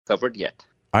Covered yet?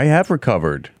 I have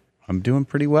recovered. I'm doing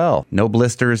pretty well. No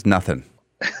blisters, nothing.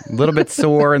 A little bit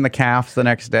sore in the calves the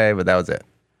next day, but that was it.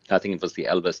 I think it was the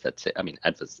Elvis that said, I mean,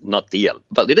 Elvis, not the Elvis.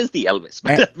 Well, it is the Elvis.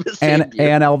 But Elvis and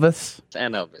Elvis?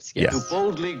 And Elvis, yes. To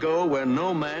boldly go where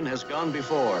no man has gone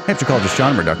before. Hampshire College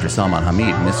Astronomer Dr. Salman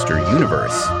Hameed, Mr.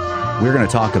 Universe. We're going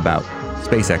to talk about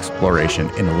space exploration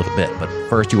in a little bit, but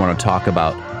first you want to talk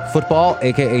about football,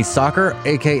 a.k.a. soccer,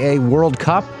 a.k.a. World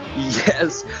Cup.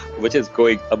 Yes, which is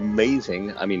going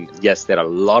amazing. I mean, yes, there are a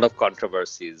lot of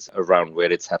controversies around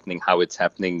where it's happening, how it's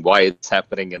happening, why it's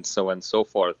happening, and so on and so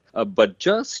forth. But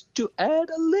just to add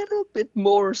a little bit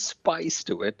more spice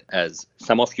to it, as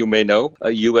some of you may know,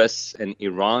 U.S. and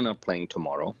Iran are playing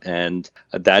tomorrow. And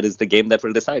that is the game that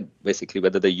will decide, basically,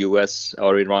 whether the U.S.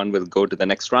 or Iran will go to the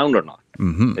next round or not.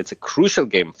 Mm-hmm. It's a crucial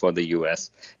game for the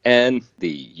U.S. And the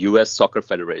U.S. Soccer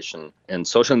Federation and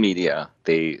social media,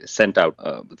 they sent out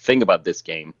a thing about this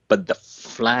game. But the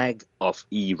flag of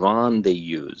Iran they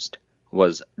used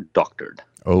was doctored.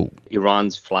 Oh.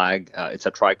 Iran's flag, it's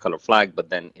a tricolor flag, but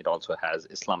then it also has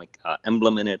Islamic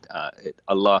emblem in it.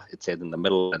 Allah, it says in the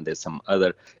middle, and there's some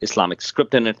other Islamic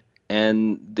script in it.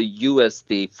 And the U.S.,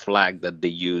 the flag that they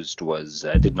used was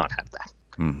did not have that.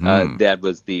 Mm-hmm. That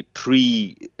was the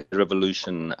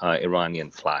pre-revolution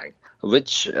Iranian flag,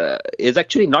 which is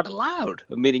actually not allowed,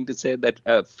 meaning to say that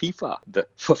FIFA, the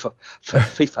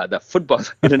Football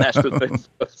International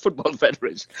Football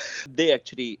Federation, they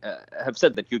actually have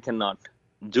said that you cannot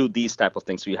do these type of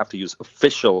things. So you have to use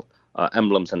official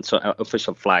emblems and so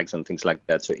official flags and things like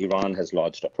that. So Iran has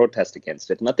lodged a protest against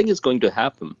it. Nothing is going to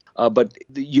happen. But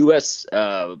the U.S.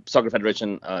 Soccer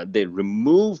Federation, they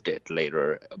removed it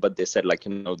later, but they said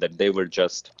that they were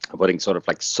just putting sort of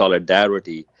like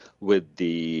solidarity with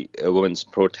the women's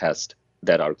protest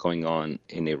that are going on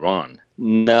in Iran.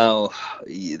 Now,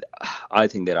 I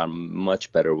think there are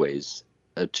much better ways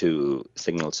to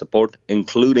signal support,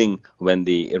 including when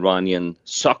the Iranian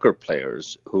soccer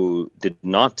players who did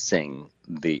not sing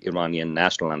the Iranian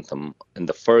national anthem in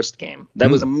the first game. That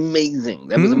was amazing.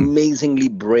 That was an amazingly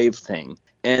brave thing.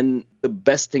 And the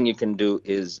best thing you can do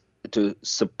is to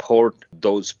support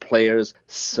those players,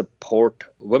 support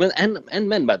women and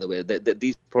men, by the way.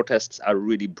 These protests are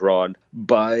really broad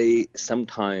by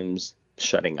sometimes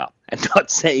shutting up and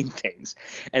not saying things.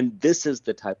 And this is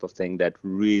the type of thing that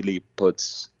really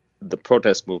puts the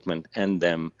protest movement and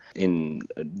them in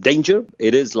danger.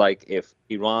 It is like if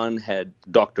Iran had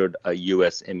doctored a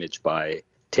U.S. image by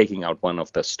taking out one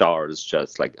of the stars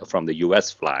just like from the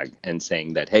U.S. flag and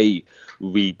saying that, hey,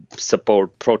 we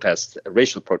support protests,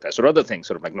 racial protests or other things,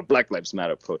 sort of like Black Lives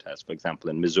Matter protests, for example,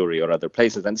 in Missouri or other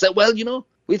places, and say, well,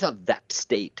 we thought that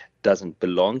state doesn't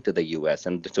belong to the U.S.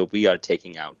 and so we are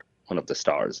taking out one of the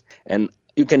stars. And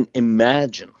you can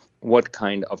imagine what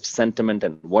kind of sentiment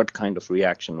and what kind of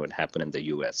reaction would happen in the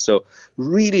U.S. So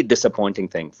really disappointing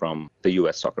thing from the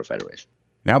U.S. Soccer Federation.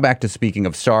 Now back to speaking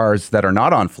of stars that are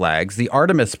not on flags. The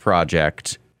Artemis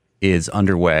project is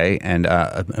underway and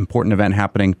an important event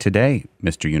happening today,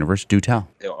 Mr. Universe. Do tell.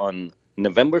 On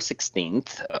November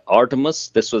 16th, Artemis,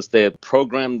 this was the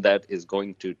program that is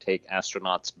going to take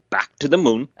astronauts back to the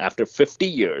moon after 50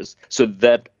 years. So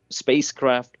that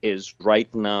spacecraft is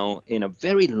right now in a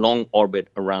very long orbit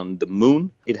around the moon.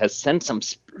 It has sent some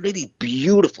really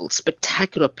beautiful,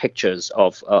 spectacular pictures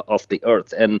of the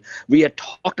Earth. And we had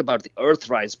talked about the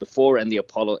Earthrise before and the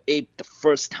Apollo 8, the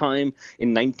first time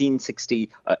in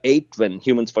 1968 when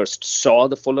humans first saw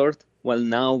the full Earth. Well,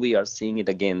 now we are seeing it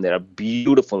again. There are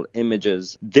beautiful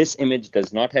images. This image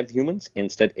does not have humans.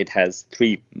 Instead, it has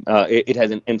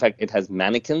in fact, it has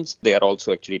mannequins. They are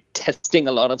also actually testing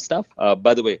a lot of stuff.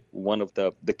 By the way, one of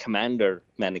the commander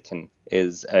mannequin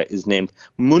is named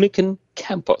Munikin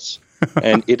Campos.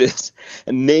 And it is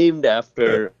named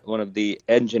after one of the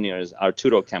engineers,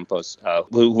 Arturo Campos,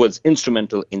 who was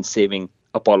instrumental in saving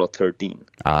Apollo 13.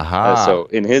 Aha. So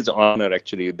in his honor,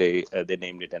 actually, they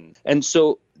named it. And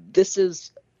so this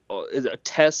is a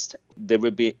test. There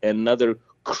will be another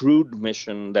crewed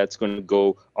mission that's going to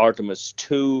go Artemis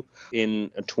 2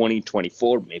 in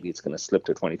 2024. Maybe it's going to slip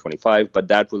to 2025, but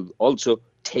that will also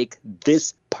take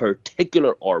this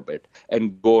particular orbit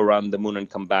and go around the moon and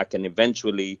come back. And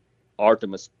eventually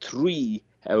Artemis 3,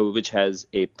 which has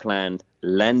a planned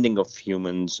landing of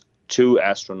humans, 2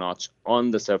 astronauts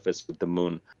on the surface of the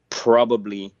moon,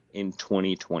 probably in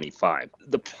 2025.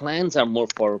 The plans are more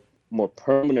for more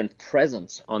permanent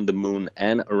presence on the moon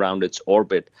and around its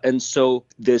orbit. And so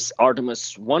this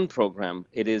Artemis 1 program,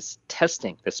 it is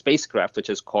testing the spacecraft, which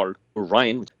is called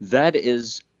Orion, that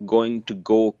is going to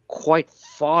go quite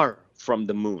far from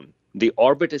the moon. The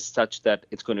orbit is such that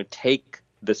it's going to take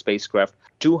the spacecraft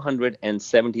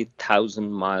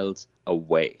 270,000 miles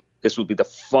away. This will be the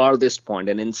farthest point.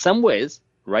 And in some ways,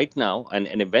 right now,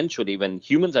 and eventually when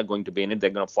humans are going to be in it, they're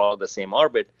going to follow the same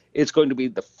orbit. It's going to be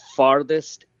the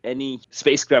farthest any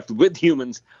spacecraft with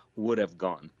humans would have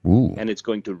gone. Ooh. And it's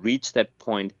going to reach that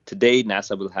point today.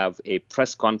 NASA will have a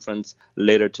press conference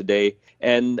later today.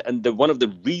 And one of the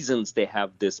reasons they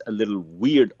have this a little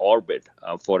weird orbit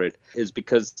for it is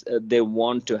because they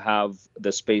want to have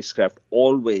the spacecraft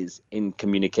always in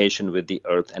communication with the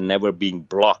Earth and never being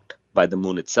blocked by the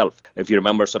moon itself. If you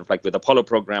remember, sort of like with the Apollo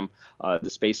program, the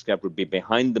spacecraft would be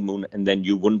behind the moon and then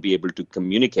you wouldn't be able to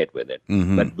communicate with it.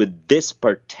 Mm-hmm. But with this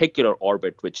particular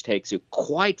orbit, which takes you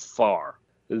quite far,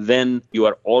 then you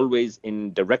are always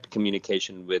in direct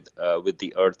communication with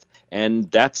the Earth.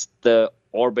 And that's the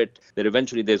orbit that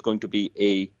eventually there's going to be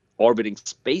a orbiting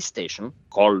space station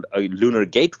called a lunar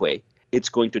gateway. It's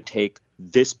going to take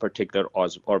this particular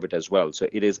orbit as well. So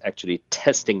it is actually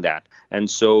testing that. And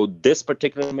so this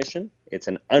particular mission, it's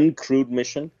an uncrewed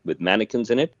mission with mannequins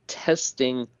in it,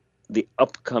 testing the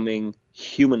upcoming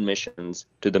human missions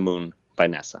to the moon by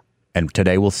NASA. And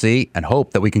today we'll see and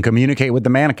hope that we can communicate with the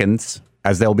mannequins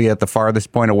as they'll be at the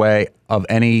farthest point away of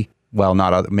any, well,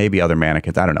 not other, maybe other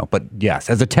mannequins, I don't know. But yes,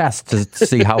 as a test to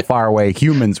see how far away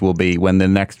humans will be when the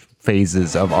next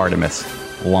phases of Artemis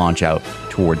launch out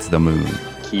towards the moon.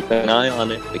 Keep an eye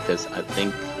on it because I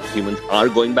think humans are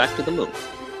going back to the moon.